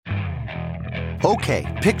Okay,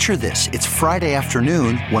 picture this. It's Friday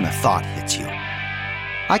afternoon when a thought hits you.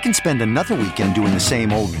 I can spend another weekend doing the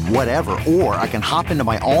same old whatever, or I can hop into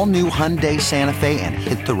my all-new Hyundai Santa Fe and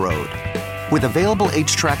hit the road. With available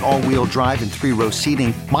H-Track all-wheel drive and 3-row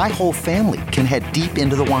seating, my whole family can head deep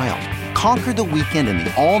into the wild. Conquer the weekend in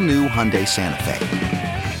the all-new Hyundai Santa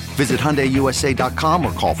Fe. Visit HyundaiUSA.com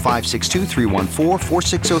or call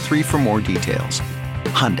 562-314-4603 for more details.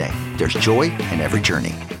 Hyundai, there's joy in every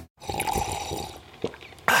journey.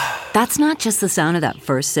 That's not just the sound of that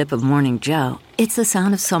first sip of Morning Joe. It's the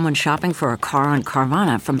sound of someone shopping for a car on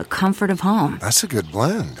Carvana from the comfort of home. That's a good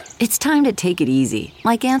blend. It's time to take it easy,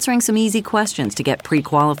 like answering some easy questions to get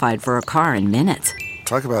pre-qualified for a car in minutes.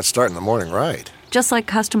 Talk about starting the morning right. Just like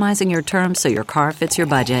customizing your terms so your car fits your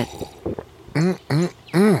budget.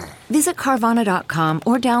 Visit Carvana.com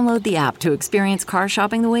or download the app to experience car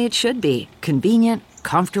shopping the way it should be. Convenient,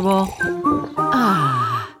 comfortable.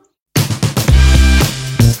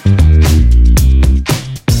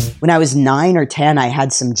 When I was 9 or 10, I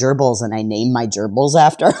had some gerbils and I named my gerbils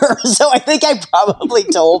after her. So I think I probably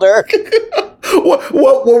told her.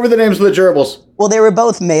 What were the names of the gerbils? Well, they were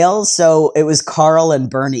both males, so it was Carl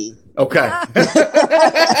and Bernie. Okay.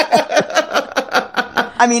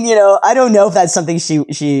 I mean, I don't know if that's something she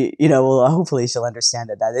well, hopefully she'll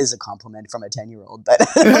understand that is a compliment from a 10-year-old. But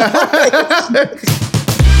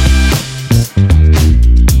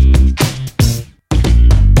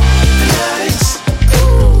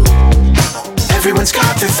Everyone's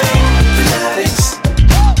got their thing. Fanatics.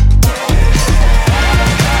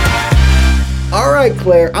 All right,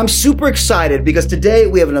 Claire, I'm super excited because today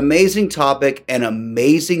we have an amazing topic, an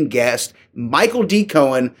amazing guest, Michael D.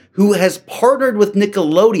 Cohen, who has partnered with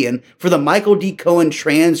Nickelodeon for the Michael D. Cohen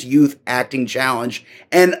Trans Youth Acting Challenge.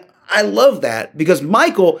 And I love that because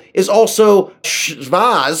Michael is also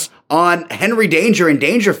Shvaz on Henry Danger and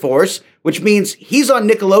Danger Force, which means he's on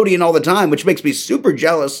Nickelodeon all the time, which makes me super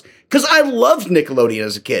jealous because I loved Nickelodeon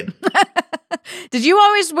as a kid. Did you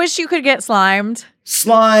always wish you could get slimed?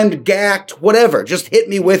 Slimed, gacked, whatever. Just hit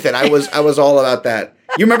me with it. I was all about that.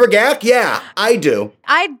 You remember Gack? Yeah, I do.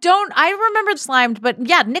 I remember Slimed, but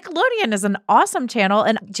yeah, Nickelodeon is an awesome channel.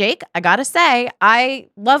 And Jake, I gotta say, I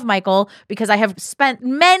love Michael because I have spent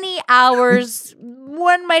many hours,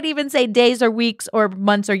 one might even say days or weeks or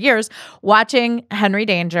months or years, watching Henry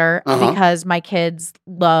Danger because my kids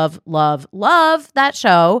love that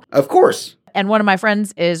show. Of course. And one of my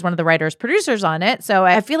friends is one of the writers, producers on it. So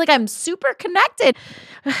I feel like I'm super connected.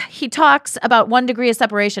 He talks about 1 degree of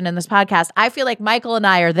separation in this podcast. I feel like Michael and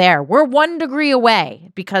I are there. We're 1 degree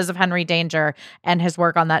away because of Henry Danger and his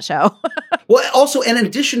work on that show. Well, also, and in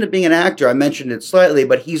addition to being an actor, I mentioned it slightly,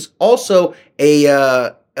 but he's also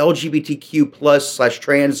a LGBTQ plus /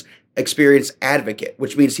 trans experience advocate,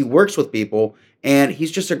 which means he works with people. And he's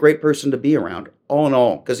just a great person to be around, all in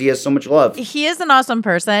all, because he has so much love. He is an awesome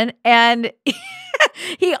person. And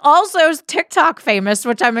he also is TikTok famous,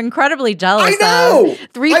 which I'm incredibly jealous of. I know!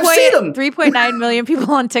 I've seen him! 3.9 million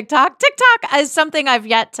people on TikTok. TikTok is something I've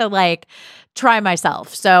yet to, try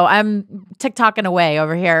myself. So I'm TikToking away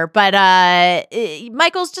over here. But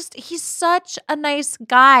Michael's he's such a nice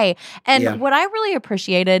guy. And what I really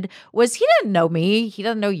appreciated was he didn't know me. He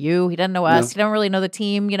doesn't know you. He doesn't know us. He doesn't really know the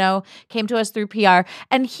team, came to us through PR.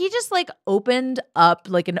 And he just opened up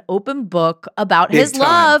an open book about his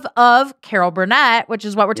love of Carol Burnett, which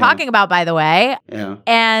is what we're talking about, by the way. Yeah.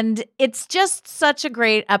 And it's just such a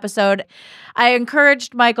great episode. I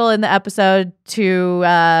encouraged Michael in the episode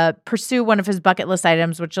to pursue one of his bucket list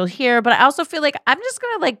items, which you'll hear. But I also feel like I'm just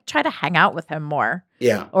going to try to hang out with him more.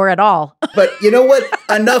 Yeah. Or at all. But you know what?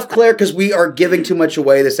 Enough, Claire, because we are giving too much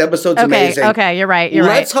away. This episode's amazing. Okay, you're right.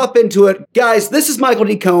 Let's hop into it. Guys, this is Michael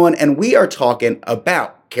D. Cohen, and we are talking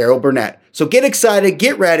about Carol Burnett. So get excited,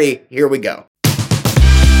 get ready. Here we go.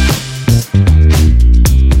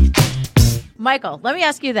 Michael, let me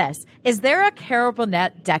ask you this. Is there a Carol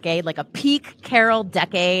Burnett decade, a peak Carol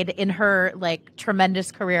decade in her,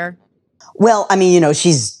 tremendous career? Well, I mean,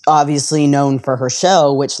 she's obviously known for her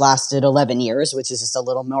show, which lasted 11 years, which is just a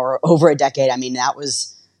little more over a decade. I mean, that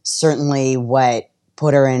was certainly what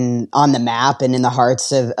put her on the map and in the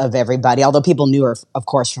hearts of everybody, although people knew her, of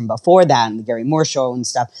course, from before that and the Gary Moore show and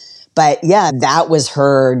stuff. But yeah, that was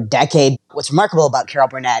her decade. What's remarkable about Carol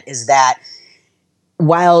Burnett is that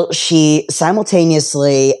while she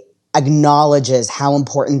simultaneously acknowledges how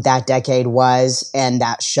important that decade was and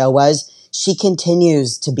that show was, she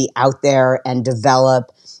continues to be out there and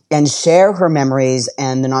develop and share her memories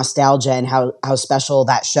and the nostalgia and how special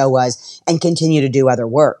that show was and continue to do other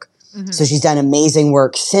work. Mm-hmm. So she's done amazing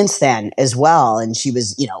work since then as well. And she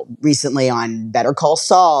was, recently on Better Call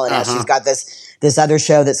Saul. And now she's got this this other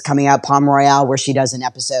show that's coming out, Palm Royale, where she does an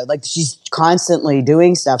episode. Like she's constantly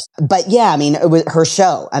doing stuff. But yeah, I mean, it was her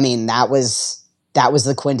show. I mean, that was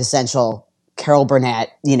the quintessential Carol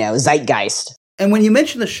Burnett, zeitgeist. And when you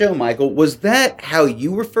mentioned the show, Michael, was that how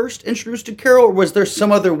you were first introduced to Carol, or was there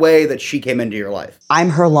some other way that she came into your life? I'm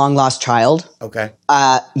her long lost child. Okay.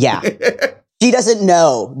 Yeah. She doesn't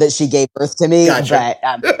know that she gave birth to me, Gotcha.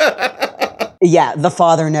 but yeah, the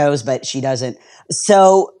father knows, but she doesn't.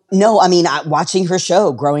 So no, I mean, watching her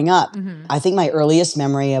show growing up, I think my earliest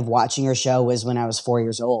memory of watching her show was when I was 4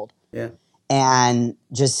 years old. Yeah. And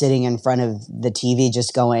just sitting in front of the TV,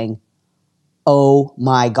 just going, oh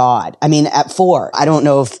my God. I mean, at 4, I don't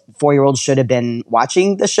know if 4-year-olds should have been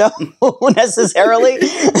watching the show necessarily,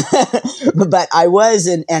 but I was.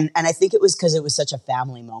 And I think it was because it was such a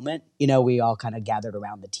family moment. We all kind of gathered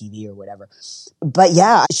around the TV or whatever. But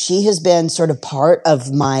yeah, she has been sort of part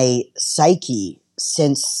of my psyche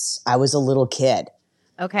since I was a little kid.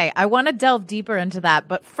 Okay, I want to delve deeper into that.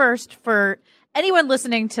 But first, for anyone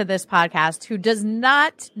listening to this podcast who does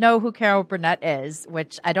not know who Carol Burnett is,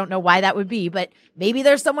 which I don't know why that would be, but maybe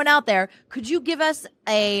there's someone out there, could you give us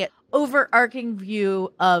a overarching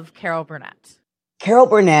view of Carol Burnett? Carol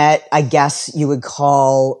Burnett, I guess you would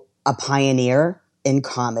call a pioneer in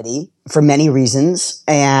comedy for many reasons.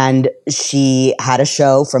 And she had a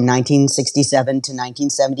show from 1967 to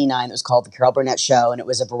 1979 that was called The Carol Burnett Show, and it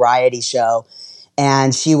was a variety show.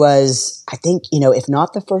 And she was, I think, if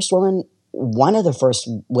not the first woman, one of the first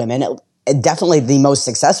women, definitely the most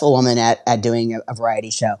successful woman at doing a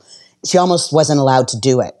variety show. She almost wasn't allowed to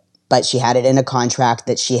do it, but she had it in a contract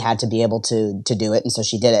that she had to be able to do it, and so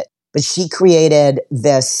she did it. But she created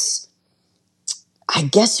this, I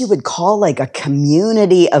guess you would call like a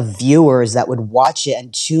community of viewers that would watch it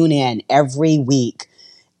and tune in every week.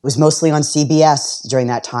 It was mostly on CBS during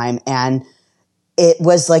that time, and it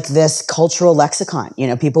was like this cultural lexicon.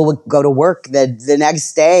 People would go to work the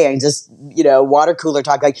next day and just, water cooler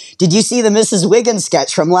talk like, did you see the Mrs. Wiggins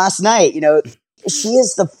sketch from last night? She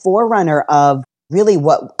is the forerunner of really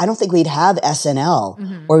what I don't think we'd have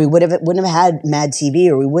SNL or we wouldn't have had Mad TV,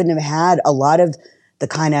 or we wouldn't have had a lot of the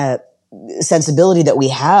kind of sensibility that we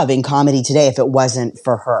have in comedy today if it wasn't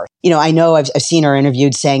for her. I know I've seen her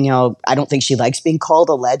interviewed saying, I don't think she likes being called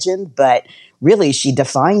a legend, but really she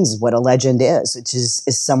defines what a legend is, which is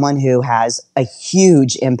someone who has a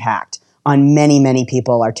huge impact on many, many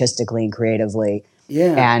people artistically and creatively.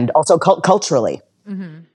 Yeah. And also culturally.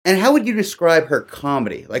 Mm-hmm. And how would you describe her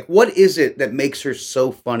comedy? Like, what is it that makes her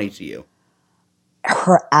so funny to you?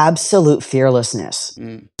 Her absolute fearlessness.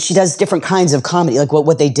 She does different kinds of comedy. Like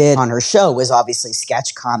what they did on her show was obviously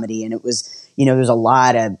sketch comedy, and it was, there was a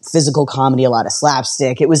lot of physical comedy, a lot of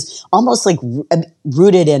slapstick. It was almost like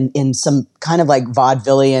rooted in some kind of like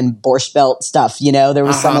vaudevillian Borscht Belt stuff. There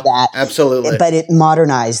was some of that. Absolutely. But it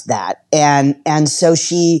modernized that. And so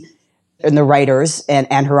she and the writers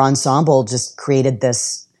and her ensemble just created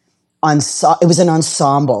this it was an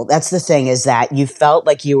ensemble. That's the thing, is that you felt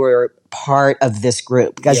like you were part of this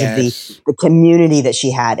group because of the community that she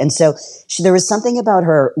had. And so there was something about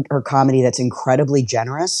her comedy that's incredibly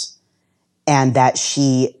generous, and that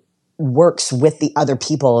she works with the other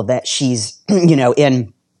people that she's,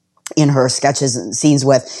 in her sketches and scenes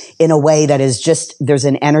with, in a way that is just, there's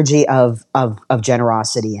an energy of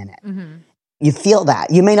generosity in it. Mm-hmm. You feel that.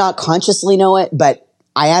 You may not consciously know it, but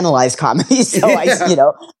I analyze comedy, so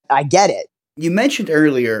I get it. You mentioned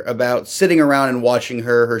earlier about sitting around and watching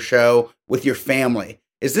her show with your family.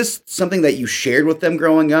 Is this something that you shared with them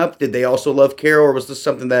growing up? Did they also love Carol, or was this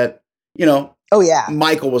something that, oh yeah,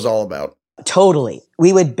 Michael was all about? Totally.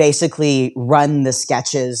 We would basically run the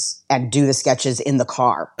sketches and do the sketches in the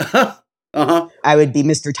car. I would be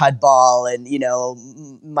Mr. Tudball, and,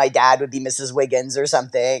 my dad would be Mrs. Wiggins or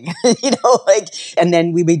something, and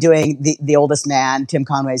then we'd be doing the oldest man, Tim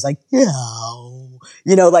Conway's like,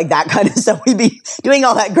 like that kind of stuff. We'd be doing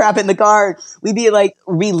all that crap in the car. We'd be like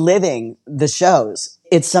reliving the shows.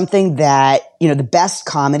 It's something that, the best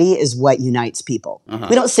comedy is what unites people.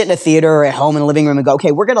 We don't sit in a theater or at home in a living room and go,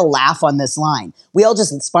 okay, we're going to laugh on this line. We all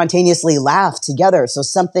just spontaneously laugh together. So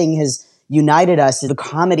something has united us. The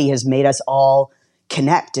comedy has made us all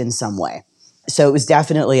connect in some way. So it was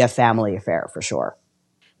definitely a family affair for sure.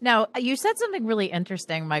 Now, you said something really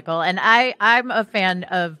interesting, Michael, and I'm a fan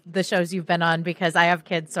of the shows you've been on because I have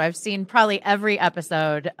kids, so I've seen probably every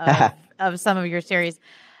episode of some of your series.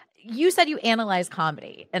 You said you analyze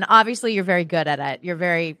comedy, and obviously you're very good at it. You're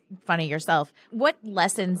very funny yourself. What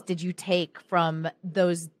lessons did you take from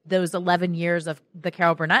those 11 years of the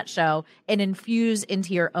Carol Burnett Show and infuse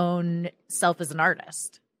into your own self as an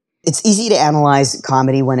artist? It's easy to analyze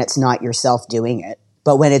comedy when it's not yourself doing it.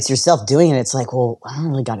 But when it's yourself doing it, it's like, well, I don't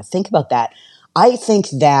really got to think about that. I think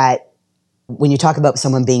that when you talk about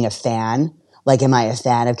someone being a fan, like, am I a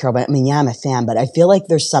fan of Carol Burnett? I mean, yeah, I'm a fan, but I feel like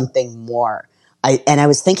there's something more. I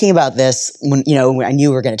was thinking about this when I knew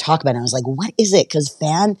we were going to talk about it. I was like, what is it? Because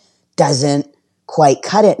fan doesn't quite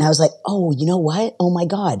cut it. And I was like, oh, you know what? Oh my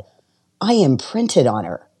God, I imprinted on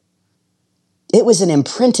her. It was an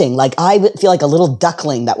imprinting. Like, I would feel like a little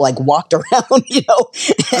duckling that like walked around,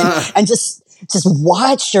 and just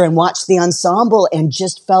watched her and watched the ensemble and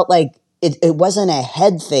just felt like it wasn't a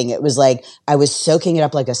head thing. It was like I was soaking it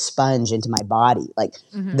up like a sponge into my body, like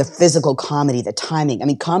the physical comedy, the timing. I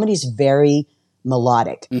mean, comedy is very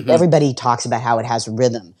melodic. Everybody talks about how it has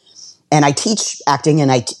rhythm. And I teach acting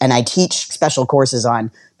and I teach special courses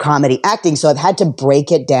on comedy acting. So I've had to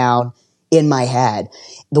break it down in my head.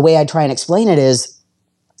 The way I try and explain it is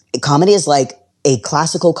comedy is like a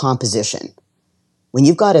classical composition. When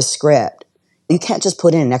you've got a script, you can't just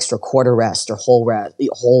put in an extra quarter rest or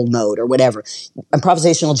whole note or whatever.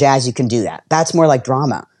 Improvisational jazz, you can do that. That's more like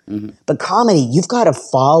drama. But comedy, you've got to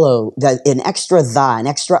follow an extra an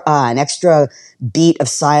extra an extra beat of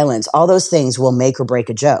silence. All those things will make or break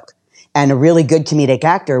a joke. And a really good comedic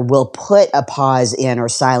actor will put a pause in or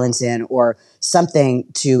silence in or something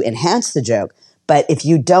to enhance the joke. But if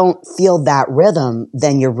you don't feel that rhythm,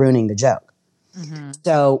 then you're ruining the joke.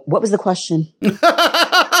 So what was the question?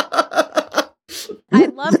 I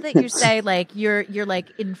love that you say like you're like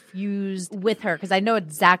infused with her, because I know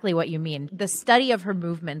exactly what you mean. The study of her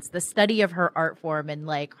movements, the study of her art form, and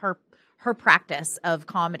like her practice of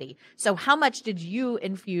comedy. So how much did you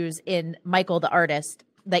infuse in Michael the artist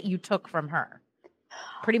that you took from her?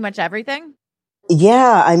 Pretty much everything?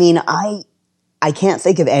 Yeah, I mean, I can't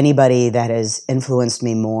think of anybody that has influenced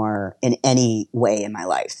me more in any way in my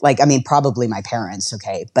life. Like, I mean, probably my parents,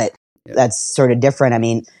 okay, but that's sort of different. I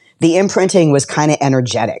mean, the imprinting was kind of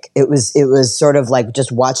energetic. It was sort of like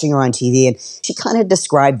just watching her on TV, and she kind of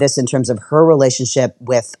described this in terms of her relationship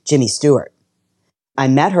with Jimmy Stewart. I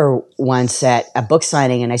met her once at a book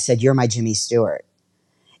signing, and I said, "You're my Jimmy Stewart."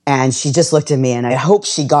 And she just looked at me, and I hope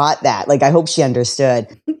she got that. Like, I hope she understood.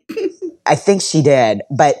 I think she did,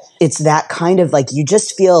 but it's that kind of like, you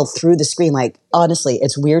just feel through the screen. Like, honestly,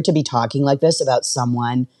 it's weird to be talking like this about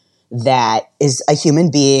someone that is a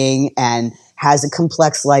human being and has a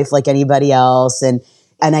complex life like anybody else. And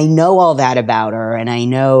I know all that about her. And I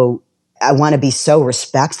know I want to be so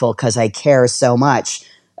respectful because I care so much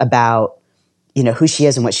about, who she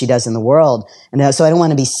is and what she does in the world. And so I don't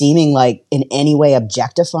want to be seeming like in any way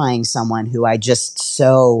objectifying someone who I just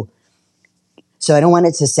so I don't want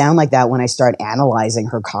it to sound like that when I start analyzing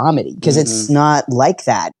her comedy, because it's not like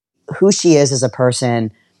that. Who she is as a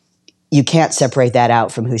person, you can't separate that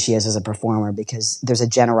out from who she is as a performer, because there's a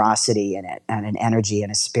generosity in it and an energy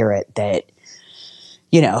and a spirit that,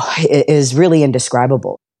 is really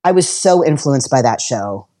indescribable. I was so influenced by that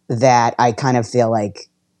show that I kind of feel like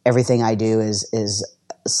everything I do is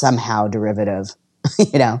somehow derivative,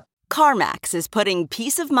 CarMax is putting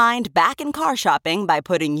peace of mind back in car shopping by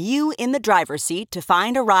putting you in the driver's seat to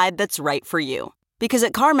find a ride that's right for you. Because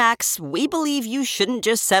at CarMax, we believe you shouldn't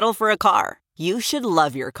just settle for a car. You should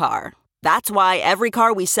love your car. That's why every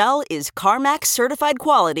car we sell is CarMax certified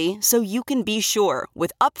quality, so you can be sure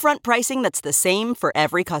with upfront pricing that's the same for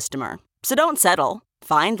every customer. So don't settle.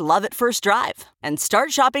 Find love at first drive and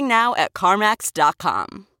start shopping now at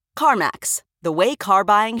CarMax.com. CarMax, the way car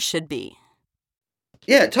buying should be.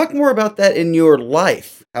 Yeah, talk more about that in your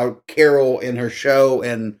life, how Carol and her show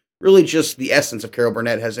and really just the essence of Carol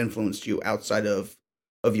Burnett has influenced you outside of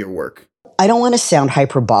your work. I don't want to sound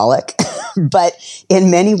hyperbolic, but in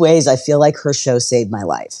many ways, I feel like her show saved my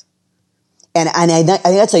life. And I think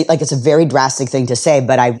that's it's a very drastic thing to say,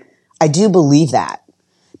 but I do believe that,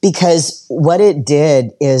 because what it did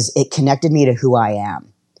is it connected me to who I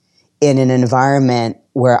am in an environment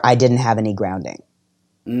where I didn't have any grounding.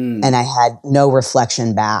 And I had no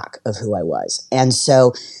reflection back of who I was. And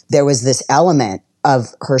so there was this element of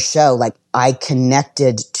her show, like I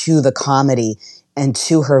connected to the comedy and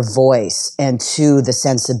to her voice and to the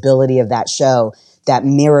sensibility of that show that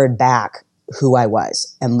mirrored back who I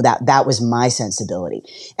was. And that was my sensibility.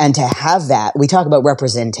 And to have that, we talk about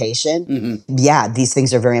representation. Yeah, these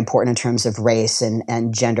things are very important in terms of race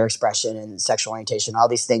and gender expression and sexual orientation, all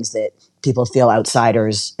these things that people feel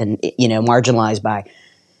outsiders and, marginalized by.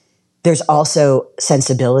 There's also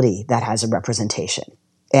sensibility that has a representation.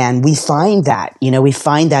 And we find that, in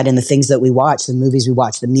the things that we watch, the movies we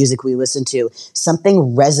watch, the music we listen to,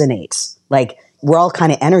 something resonates. Like, we're all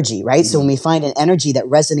kind of energy, right? So when we find an energy that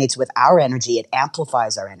resonates with our energy, it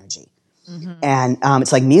amplifies our energy. And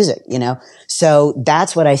it's like music, So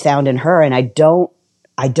that's what I found in her. And I don't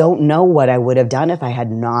I don't know what I would have done if I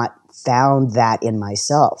had not found that in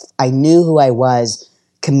myself. I knew who I was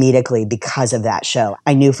comedically because of that show.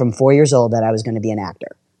 I knew from 4 years old that I was going to be an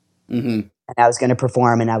actor. And I was going to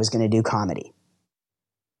perform and I was going to do comedy.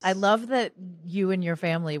 I love that you and your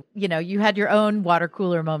family, you had your own water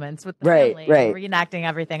cooler moments with the Right, family, right. reenacting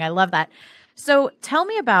everything. I love that. So tell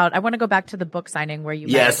me I want to go back to the book signing where you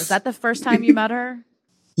met her. Was that the first time you met her?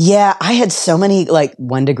 Yeah, I had so many, like,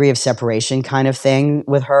 1 degree of separation kind of thing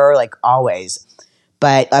with her, like, always.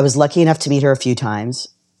 But I was lucky enough to meet her a few times.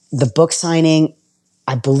 The book signing,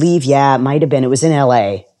 I believe, it might have been. It was in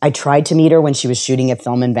LA. I tried to meet her when she was shooting a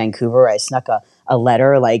film in Vancouver. I snuck a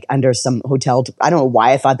letter, like, under some hotel. I don't know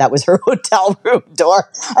why I thought that was her hotel room door.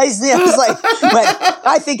 I was like, but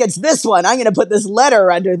I think it's this one. I'm going to put this letter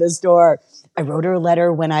under this door. I wrote her a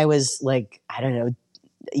letter when I was, like, I don't know,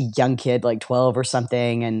 a young kid, like 12 or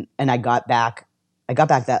something. And I got back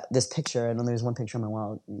this picture. And then there's one picture on my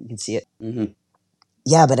wall. You can see it.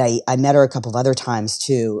 Yeah, but I met her a couple of other times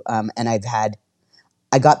too. And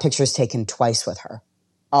I got pictures taken twice with her.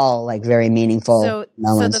 All like very meaningful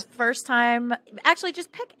moments. So the first time, actually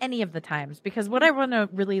just pick any of the times, because what I want to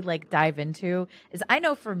really like dive into is, I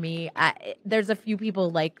know for me, there's a few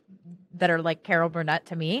people like that are like Carol Burnett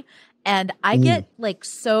to me. And I get like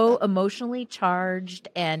so emotionally charged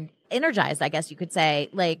and energized, I guess you could say,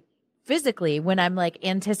 like physically, when I'm like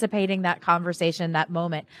anticipating that conversation, that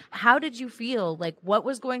moment. How did you feel? Like, what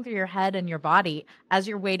was going through your head and your body as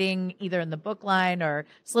you're waiting either in the book line or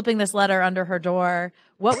slipping this letter under her door?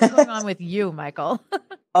 What was going on with you, Michael?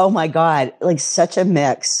 Oh my God. Like such a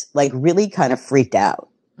mix, like really kind of freaked out.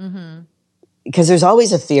 Because there's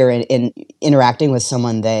always a fear in interacting with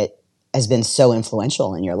someone that has been so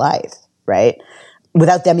influential in your life, right?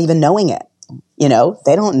 Without them even knowing it. They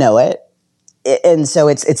don't know it. And so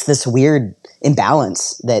it's this weird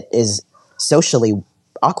imbalance that is socially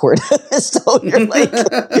awkward. So you're like,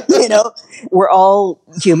 we're all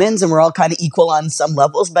humans and we're all kind of equal on some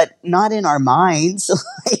levels, but not in our minds,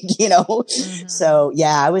 So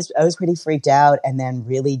yeah, I was pretty freaked out and then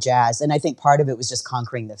really jazzed. And I think part of it was just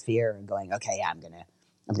conquering the fear and going, okay, yeah, I'm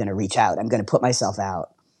going to reach out. I'm going to put myself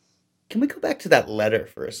out. Can we go back to that letter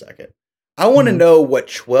for a second? I want to know what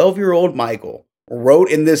 12-year-old Michael wrote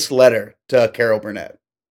in this letter to Carol Burnett.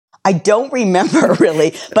 I don't remember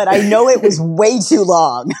really, but I know it was way too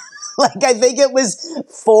long. Like, I think it was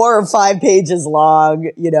 4 or 5 pages long.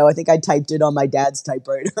 I think I typed it on my dad's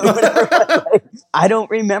typewriter or whatever. I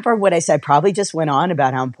don't remember what I said. I probably just went on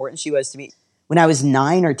about how important she was to me. When I was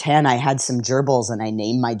 9 or 10, I had some gerbils and I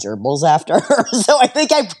named my gerbils after her. So I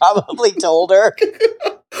think I probably told her.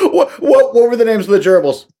 What were the names of the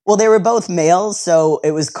gerbils? Well, they were both males, so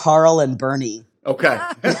it was Carl and Bernie. Okay.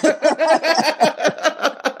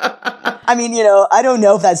 I mean, I don't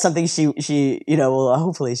know if that's something she well,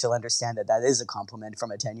 hopefully she'll understand that is a compliment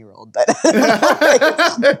from a 10-year-old. But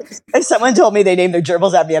if someone told me they named their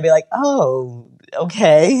gerbils after me, I'd be like, oh,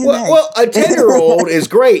 okay. Well, a 10-year-old is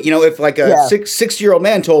great. If like a 6-year-old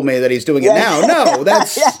man told me that he's doing it now, no,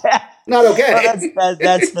 that's not okay. Well,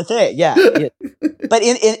 that's the thing. Yeah. But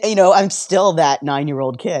I'm still that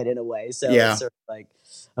 9-year-old kid in a way. So it's sort of like,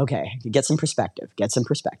 okay, get some perspective.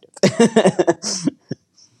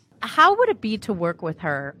 How would it be to work with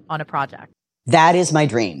her on a project? That is my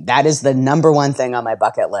dream. That is the number one thing on my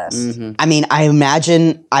bucket list. I mean, I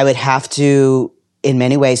imagine I would have to, in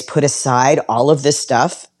many ways, put aside all of this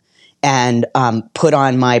stuff and put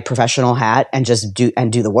on my professional hat and just do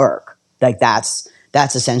the work. Like that's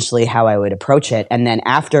essentially how I would approach it. And then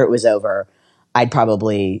after it was over, I'd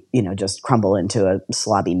probably, just crumble into a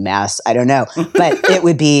slobby mess. I don't know. But it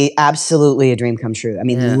would be absolutely a dream come true. I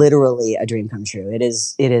mean, literally a dream come true. It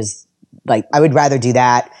is like, I would rather do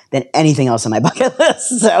that than anything else on my bucket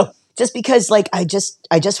list. So just because like, I just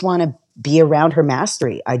want to be around her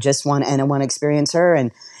mastery. I want to experience her.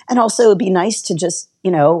 And also it'd be nice to just,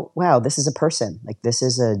 wow, this is a person. Like this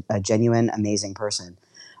is a genuine, amazing person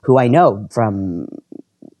who I know from,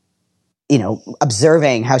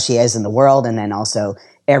 observing how she is in the world, and then also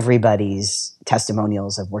everybody's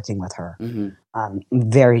testimonials of working with her. I'm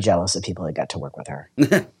very jealous of people that got to work with her.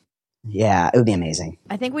 Yeah, it would be amazing.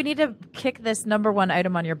 I think we need to kick this number one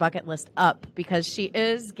item on your bucket list up because she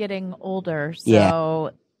is getting older.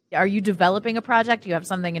 So are you developing a project? Do you have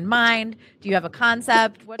something in mind? Do you have a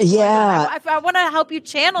concept? I want to help you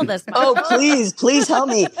channel this. Oh, please help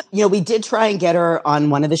me. We did try and get her on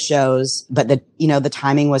one of the shows, but the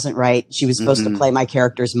timing wasn't right. She was supposed to play my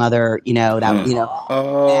character's mother, and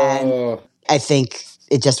I think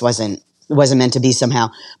it just wasn't meant to be somehow.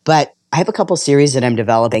 But I have a couple series that I'm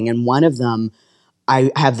developing, and one of them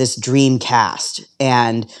I have this dream cast,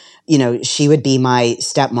 and she would be my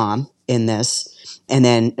stepmom in this. And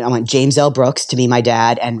then I want James L. Brooks to be my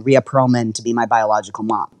dad and Rhea Perlman to be my biological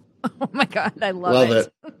mom. Oh my God, I love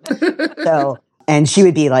it. So, and she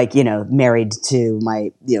would be like, married to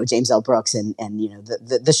my, James L. Brooks and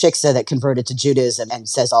the shiksa that converted to Judaism and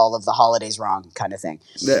says all of the holidays wrong kind of thing.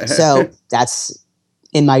 So that's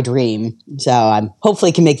in my dream. So I'm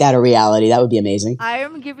hopefully can make that a reality. That would be amazing. I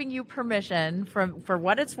am giving you permission for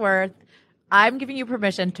what it's worth. I'm giving you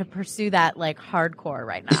permission to pursue that like hardcore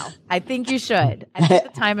right now. I think you should. I think the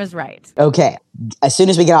time is right. Okay. As soon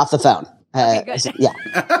as we get off the phone. Okay, good. Yeah.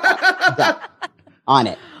 On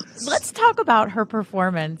it. Let's talk about her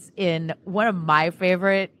performance in one of my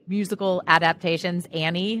favorite musical adaptations,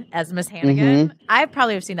 Annie, as Miss Hannigan. Mm-hmm. I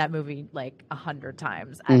probably have seen that movie like 100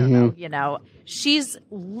 times. I don't know. She's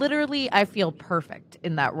literally, I feel, perfect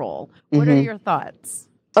in that role. What are your thoughts?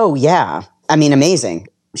 Oh, yeah. I mean, amazing.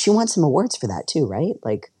 She won some awards for that too, right?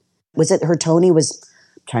 Like, was it her Tony was,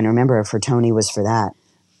 I'm trying to remember if her Tony was for that.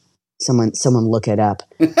 Someone look it up.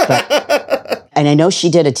 But, and I know she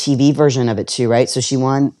did a TV version of it too, right? So she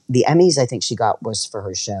won the Emmys. I think she got was for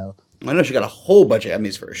her show. I know she got a whole bunch of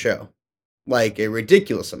Emmys for her show, like a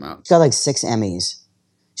ridiculous amount. She got like 6 Emmys.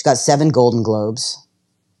 She got 7 Golden Globes.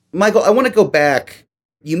 Michael, I want to go back.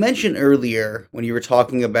 You mentioned earlier when you were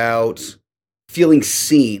talking about feeling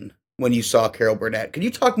seen when you saw Carol Burnett. Could you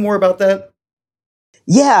talk more about that?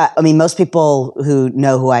 Yeah, I mean, most people who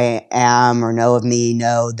know who I am or know of me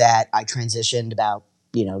know that I transitioned about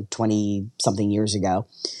 20-something years ago.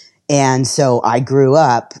 And so I grew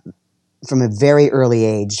up from a very early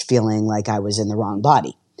age feeling like I was in the wrong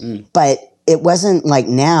body. But it wasn't like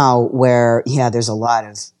now where, there's a lot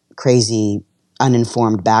of crazy,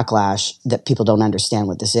 uninformed backlash that people don't understand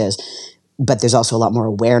what this is. But there's also a lot more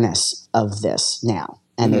awareness of this now,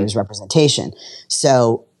 and there's representation.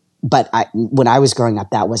 So, but when I was growing up,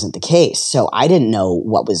 that wasn't the case. So I didn't know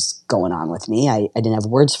what was going on with me. I didn't have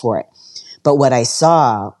words for it. But what I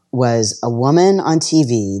saw was a woman on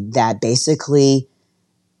TV that basically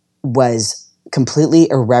was completely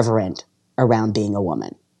irreverent around being a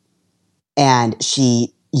woman. And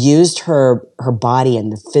she used her body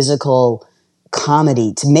and the physical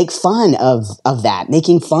comedy to make fun of that,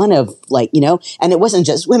 making fun of and it wasn't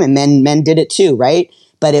just women, men did it too, right?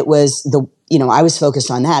 But it was I was focused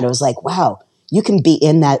on that. I was like, wow, you can be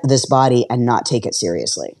in this body and not take it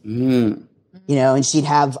seriously. And she'd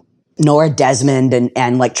have Nora Desmond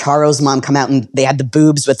and like Charo's mom come out and they had the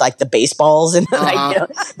boobs with like the baseballs and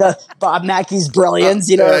the Bob Mackey's Brilliance,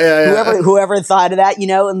 whoever thought of that,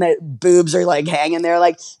 and the boobs are like hanging there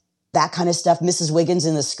like that kind of stuff. Mrs. Wiggins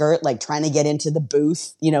in the skirt, like trying to get into the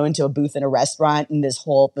booth, into a booth in a restaurant and this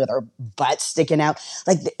whole with her butt sticking out.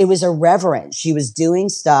 Like it was irreverent. She was doing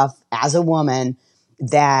stuff as a woman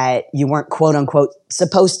that you weren't quote unquote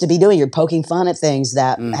supposed to be doing. You're poking fun at things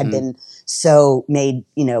that had been so made,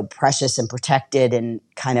 precious and protected and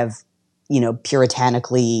kind of,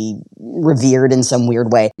 puritanically revered in some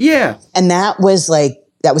weird way. Yeah. And that was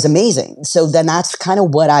amazing. So then that's kind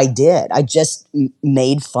of what I did. I just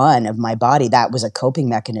made fun of my body. That was a coping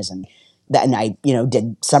mechanism. And I,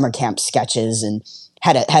 did summer camp sketches and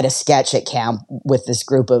had a sketch at camp with this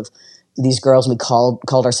group of these girls. We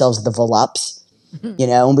called ourselves the Volupes.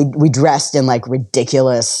 And we dressed in like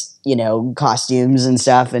ridiculous, costumes and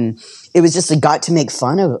stuff. And it was just, I got to make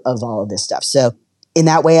fun of all of this stuff. So in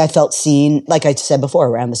that way I felt seen, like I said before,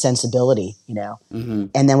 around the sensibility, and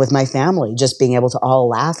then with my family, just being able to all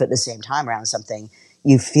laugh at the same time around something,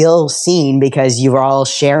 you feel seen because you're all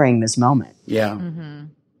sharing this moment. Yeah.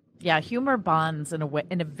 Yeah. Humor bonds in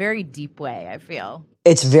a very deep way, I feel.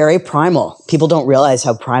 It's very primal. People don't realize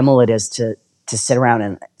how primal it is to sit around,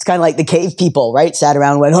 and it's kind of like the cave people, right? Sat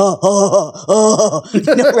around and went,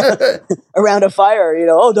 around a fire,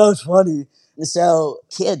 oh, that's funny. And so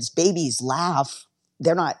kids, babies laugh.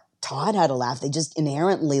 They're not taught how to laugh. They just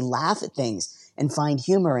inherently laugh at things and find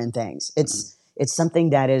humor in things. It's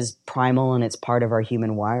something that is primal and it's part of our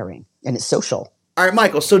human wiring and it's social. All right,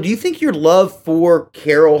 Michael. So do you think your love for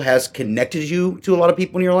Carol has connected you to a lot of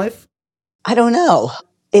people in your life? I don't know.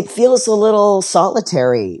 It feels a little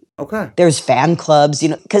solitary. Okay. There's fan clubs,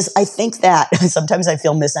 because I think that sometimes I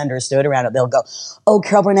feel misunderstood around it. They'll go, oh,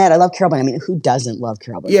 Carol Burnett, I love Carol Burnett. I mean, who doesn't love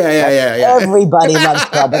Carol Burnett? Yeah. Everybody loves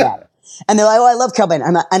Carol Burnett. And they're like, oh, I love Carol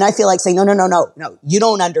Burnett. And I feel like saying, no, you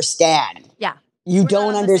don't understand. Yeah. You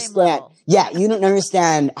don't understand. Yeah, you don't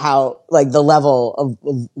understand how, like, the level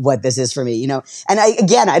of what this is for me, And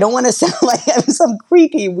I don't want to sound like I'm some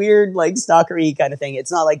creepy, weird, like, stalkery kind of thing.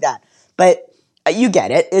 It's not like that. But you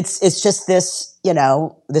get it. It's just this,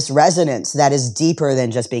 this resonance that is deeper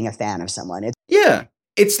than just being a fan of someone.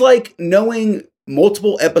 It's like knowing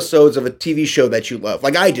multiple episodes of a TV show that you love,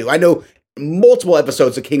 like I do. I know multiple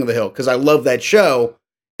episodes of King of the Hill because I love that show.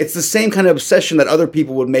 It's the same kind of obsession that other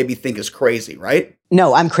people would maybe think is crazy, right?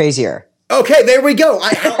 No, I'm crazier. Okay, there we go.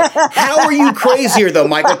 How are you crazier, though,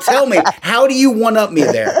 Michael? Tell me, how do you one-up me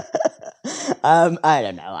there? I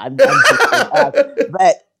don't know.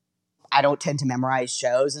 But I don't tend to memorize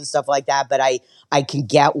shows and stuff like that, but I can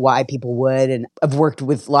get why people would. And I've worked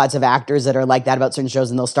with lots of actors that are like that about certain shows,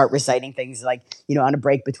 and they'll start reciting things like, on a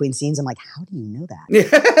break between scenes. I'm like, how do you know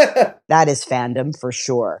that? That is fandom for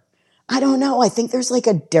sure. I don't know. I think there's like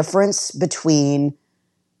a difference between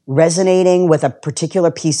resonating with a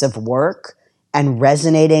particular piece of work and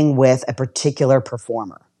resonating with a particular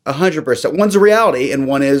performer. 100%. One's a reality and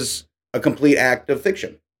one is a complete act of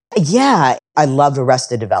fiction. Yeah. I loved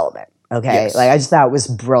Arrested Development. Okay. Yes. Like I just thought it was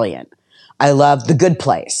brilliant. I love The Good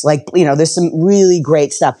Place. Like, there's some really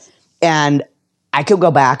great stuff. And I could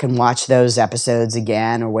go back and watch those episodes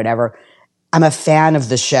again or whatever. I'm a fan of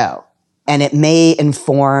the show, and it may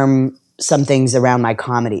inform some things around my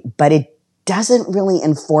comedy, but it doesn't really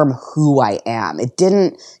inform who I am. It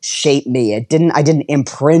didn't shape me. I didn't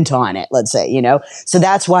imprint on it, let's say, So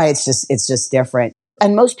that's why it's just different.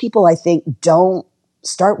 And most people, I think, don't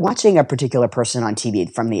start watching a particular person on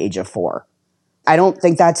TV from the age of 4. I don't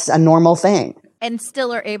think that's a normal thing. And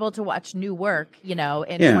still are able to watch new work, in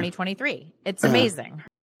 2023. It's amazing.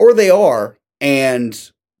 Or they are,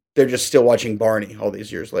 and they're just still watching Barney all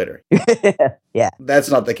these years later. Yeah. That's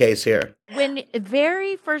not the case here. When the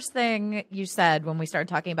very first thing you said when we started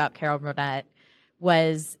talking about Carol Burnett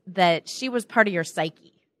was that she was part of your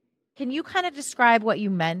psyche. Can you kind of describe what you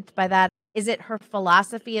meant by that? Is it her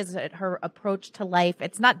philosophy? Is it her approach to life?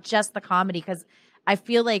 It's not just the comedy, because I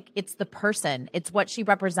feel like it's the person. It's what she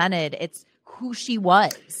represented. It's who she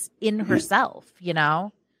was in herself,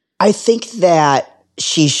 I think that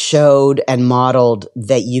she showed and modeled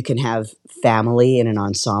that you can have family in an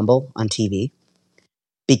ensemble on TV,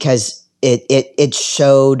 because it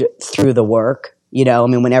showed through the work.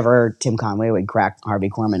 Whenever Tim Conway would crack Harvey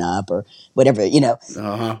Korman up or whatever,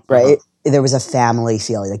 right? There was a family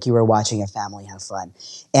feeling, like you were watching a family have fun.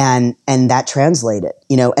 And that translated,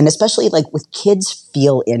 and especially like with kids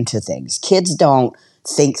feel into things. Kids don't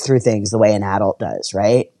think through things the way an adult does,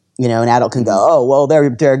 right? An adult can go, oh, well,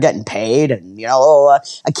 they're getting paid. And, a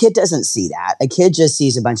kid doesn't see that. A kid just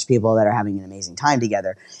sees a bunch of people that are having an amazing time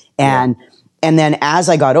together. And then as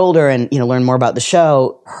I got older and, learned more about the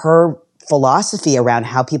show, her philosophy around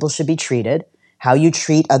how people should be treated, how you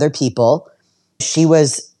treat other people. She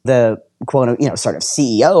was the quote, sort of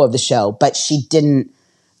CEO of the show, but she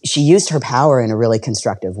used her power in a really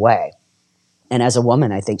constructive way. And as a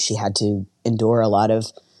woman, I think she had to endure a lot of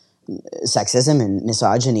sexism and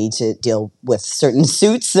misogyny to deal with certain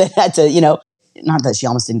suits that had to, not that she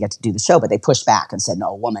almost didn't get to do the show, but they pushed back and said, no,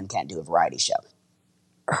 a woman can't do a variety show.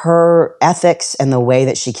 Her ethics and the way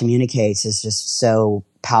that she communicates is just so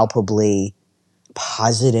palpably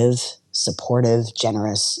positive, supportive,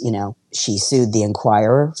 generous. She sued the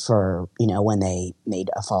Inquirer for, when they made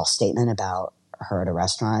a false statement about her at a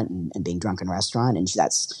restaurant and being drunk in a restaurant. And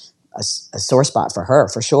that's a sore spot for her,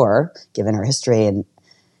 for sure, given her history,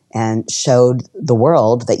 and showed the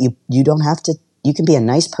world that you don't have to, you can be a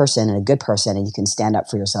nice person and a good person, and you can stand up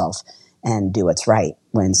for yourself and do what's right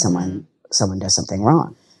when someone does something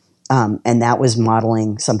wrong. And that was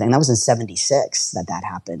modeling something. That was in 1976 that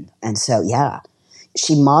happened. And so,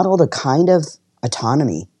 she modeled a kind of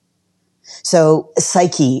autonomy. So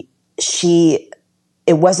Psyche,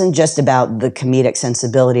 it wasn't just about the comedic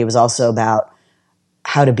sensibility. It was also about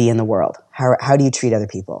how to be in the world. How do you treat other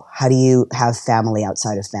people? How do you have family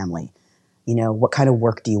outside of family? What kind of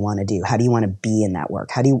work do you want to do? How do you want to be in that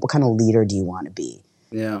work? What kind of leader do you want to be?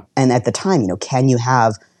 Yeah. And at the time,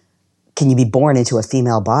 can you be born into a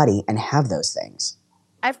female body and have those things?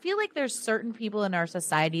 I feel like there's certain people in our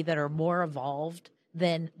society that are more evolved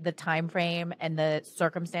than the time frame and the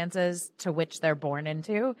circumstances to which they're born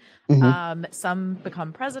into. Mm-hmm. Some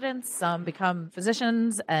become presidents, some become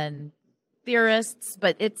physicians and theorists,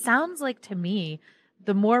 but it sounds like to me,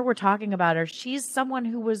 the more we're talking about her, she's someone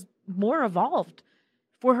who was more evolved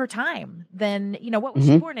for her time than, what was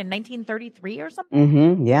she born in 1933 or something?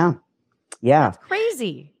 Mm-hmm. Yeah. That's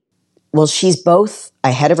crazy. Well, she's both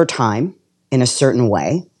ahead of her time in a certain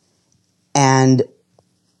way and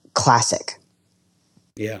classic.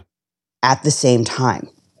 Yeah. At the same time.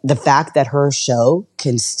 The fact that her show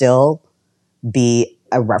can still be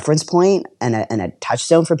a reference point and a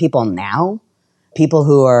touchstone for people now, people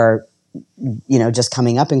who are, just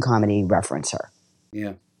coming up in comedy reference her.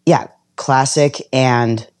 Yeah. Yeah. Classic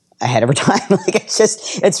and ahead of her time. Like it's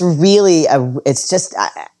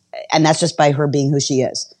And that's just by her being who she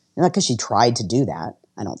is. Not because she tried to do that,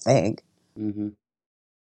 I don't think. Mm-hmm.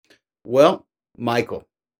 Well, Michael,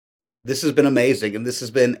 this has been amazing, and this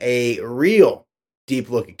has been a real deep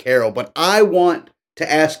look at Carol, but I want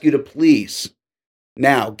to ask you to please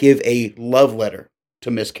now give a love letter to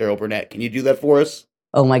Miss Carol Burnett. Can you do that for us?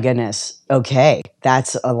 Oh my goodness. Okay.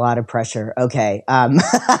 That's a lot of pressure. Okay.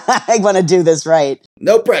 I want to do this right.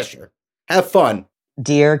 No pressure. Have fun.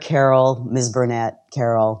 Dear Carol, Ms. Burnett,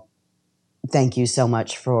 Carol, thank you so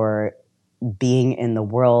much for being in the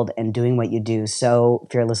world and doing what you do so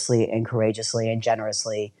fearlessly and courageously and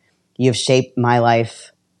generously. You've shaped my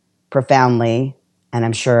life profoundly, and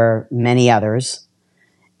I'm sure many others.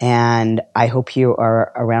 And I hope you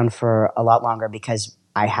are around for a lot longer because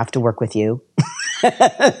I have to work with you.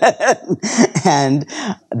 And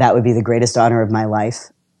that would be the greatest honor of my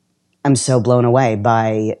life. I'm so blown away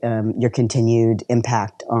by your continued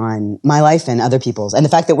impact on my life and other people's. And the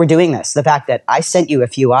fact that we're doing this, the fact that I sent you a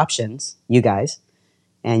few options, you guys,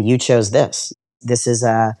 and you chose this. This is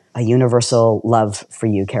a universal love for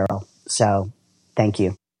you, Carol. So thank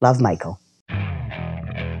you. Love, Michael.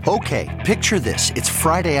 Okay, picture this. It's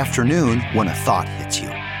Friday afternoon when a thought hits you.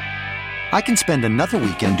 I can spend another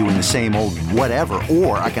weekend doing the same old whatever,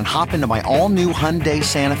 or I can hop into my all-new Hyundai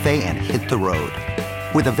Santa Fe and hit the road.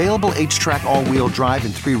 With available H-Track all-wheel drive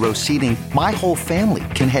and 3-row seating, my whole family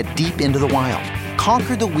can head deep into the wild.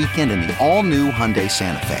 Conquer the weekend in the all-new Hyundai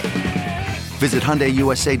Santa Fe. Visit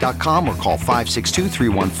HyundaiUSA.com or call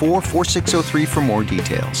 562-314-4603 for more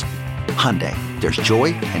details. Hyundai, there's joy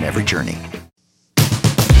in every journey.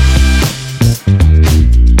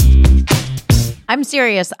 I'm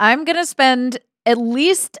serious. I'm going to spend at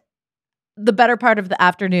least the better part of the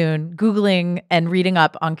afternoon Googling and reading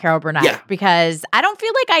up on Carol Burnett because I don't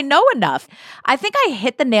feel like I know enough. I think I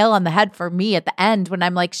hit the nail on the head for me at the end when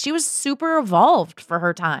I'm like, she was super evolved for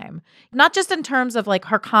her time, not just in terms of like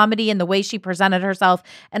her comedy and the way she presented herself.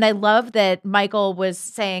 And I love that Michael was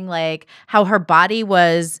saying like how her body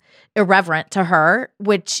was irreverent to her,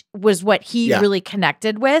 which was what he really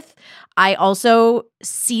connected with. I also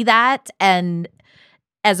see that, and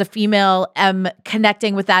as a female, am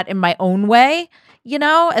connecting with that in my own way, you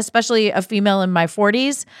know, especially a female in my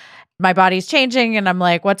 40s. My body's changing and I'm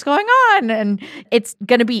like, what's going on? And it's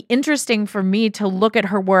going to be interesting for me to look at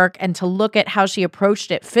her work and to look at how she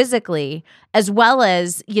approached it physically, as well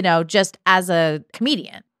as, you know, just as a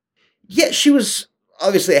comedian. Yeah, she was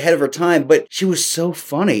obviously ahead of her time, but she was so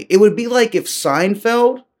funny. It would be like if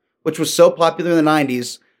Seinfeld, which was so popular in the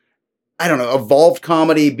 90s, I don't know, evolved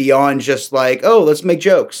comedy beyond just like, oh, let's make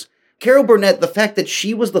jokes. Carol Burnett, the fact that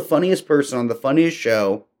she was the funniest person on the funniest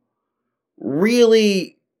show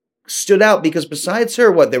really stood out because besides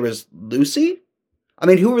her, there was Lucy? I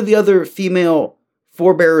mean, who were the other female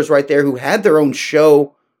forebearers right there who had their own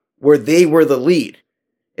show where they were the lead?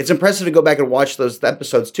 It's impressive to go back and watch those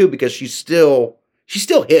episodes too because she still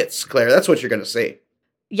hits, Claire. That's what you're going to see.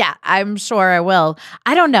 Yeah, I'm sure I will.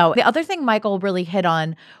 I don't know. The other thing Michael really hit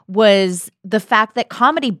on was the fact that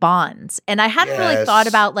comedy bonds. And I hadn't really thought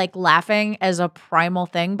about like laughing as a primal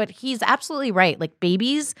thing, but he's absolutely right. Like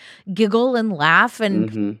babies giggle and laugh,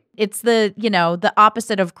 and it's the, you know, the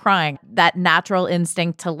opposite of crying, that natural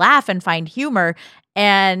instinct to laugh and find humor.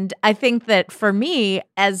 And I think that for me,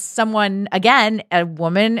 as someone, again, a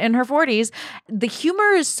woman in her 40s, the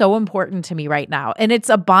humor is so important to me right now. And it's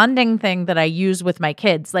a bonding thing that I use with my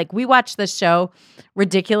kids. Like we watch this show,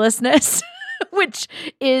 Ridiculousness, which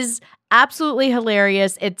is absolutely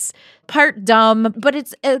hilarious. It's part dumb, but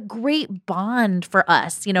it's a great bond for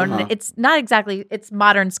us, you know. And it's not exactly, it's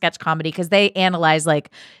modern sketch comedy because they analyze like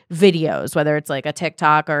videos, whether it's like a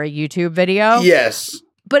TikTok or a YouTube video. Yes.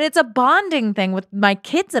 But it's a bonding thing with my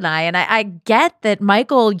kids and I get that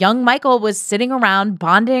young Michael was sitting around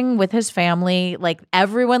bonding with his family, like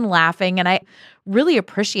everyone laughing, and I really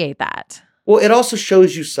appreciate that. Well, it also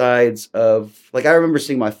shows you sides of, like, I remember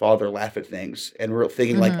seeing my father laugh at things and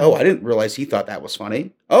thinking like, oh, I didn't realize he thought that was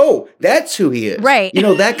funny. Oh, that's who he is. Right. You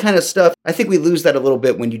know, that kind of stuff. I think we lose that a little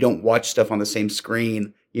bit when you don't watch stuff on the same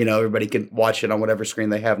screen. You know, everybody can watch it on whatever screen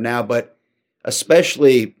they have now, but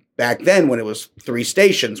especially back then when it was 3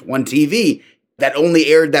 stations, 1 TV, that only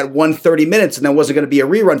aired that 30 minutes and then wasn't going to be a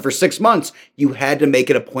rerun for 6 months. You had to make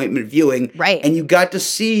it appointment viewing. Right. And you got to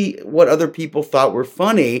see what other people thought were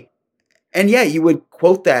funny. And yeah, you would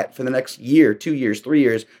quote that for the next year, 2 years, 3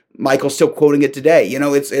 years. Michael's still quoting it today. You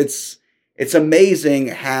know, it's amazing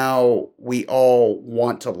how we all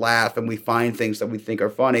want to laugh and we find things that we think are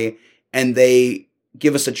funny and they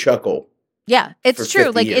give us a chuckle. Yeah, it's true.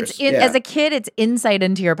 Like years. as a kid, it's insight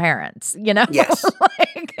into your parents, you know? Yes.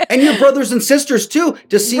 And your brothers and sisters too,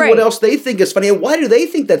 to see what else they think is funny. And why do they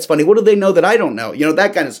think that's funny? What do they know that I don't know? You know,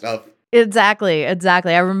 that kind of stuff. Exactly.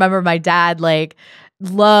 I remember my dad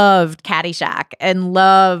loved Caddyshack and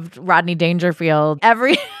loved Rodney Dangerfield.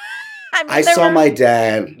 I saw my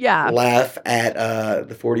dad laugh at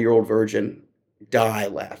the 40-Year-Old Virgin, die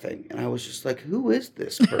laughing. And I was just like, who is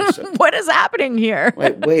this person? What is happening here?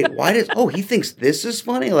 Wait, he thinks this is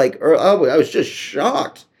funny? I was just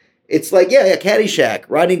shocked. It's like, Caddyshack,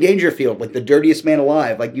 Rodney Dangerfield, like the dirtiest man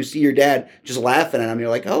alive. Like you see your dad just laughing at him. You're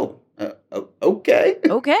like, okay.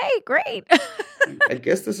 Okay, great. I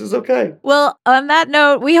guess this is okay. Well, on that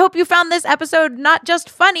note, we hope you found this episode not just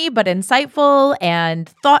funny, but insightful and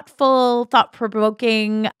thoughtful,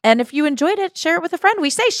 thought-provoking. And if you enjoyed it, share it with a friend. We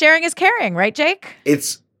say sharing is caring, right, Jake?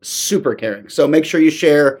 It's super caring. So make sure you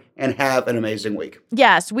share and have an amazing week.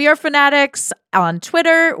 Yes, We Are Fanatics on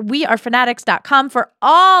Twitter, wearefanatics.com for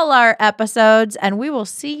all our episodes. And we will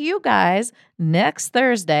see you guys next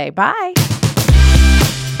Thursday. Bye.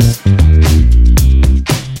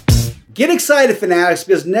 Get excited, Fanatics,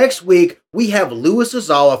 because next week we have Louis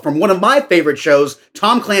Azala from one of my favorite shows,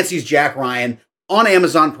 Tom Clancy's Jack Ryan, on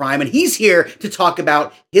Amazon Prime, and he's here to talk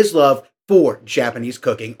about his love for Japanese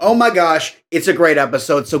cooking. Oh my gosh, it's a great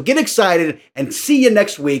episode, so get excited and see you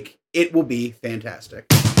next week. It will be fantastic.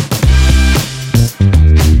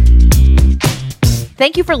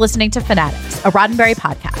 Thank you for listening to Fanatics, a Roddenberry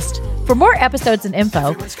podcast. For more episodes and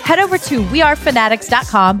info, head over to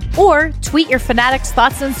wearefanatics.com or tweet your Fanatics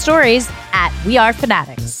thoughts and stories at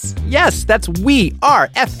wearefanatics. Yes, that's We Are,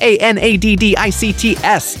 FANADDICTS.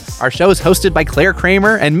 Our show is hosted by Claire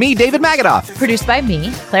Kramer and me, David Magadoff. Produced by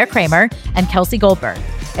me, Claire Kramer, and Kelsey Goldberg.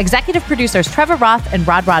 Executive producers Trevor Roth and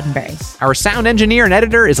Rod Roddenberry. Our sound engineer and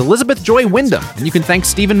editor is Elizabeth Joy Wyndham, and you can thank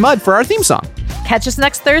Stephen Mudd for our theme song. Catch us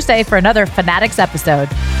next Thursday for another Fanatics episode.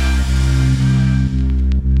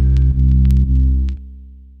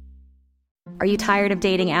 Are you tired of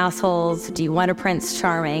dating assholes? Do you want a Prince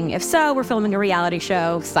Charming? If so, we're filming a reality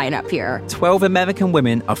show. Sign up here. 12 American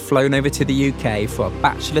women are flown over to the UK for a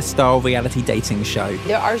bachelor-style reality dating show.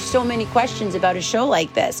 There are so many questions about a show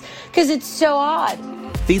like this because it's so odd.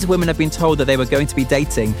 These women have been told that they were going to be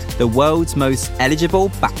dating the world's most eligible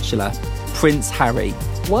bachelor, Prince Harry.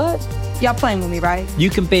 What? Y'all playing with me, right?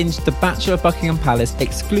 You can binge The Bachelor of Buckingham Palace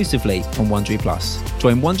exclusively on Wondery Plus.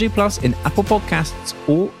 Join Wondery Plus in Apple Podcasts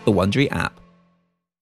or the Wondery app.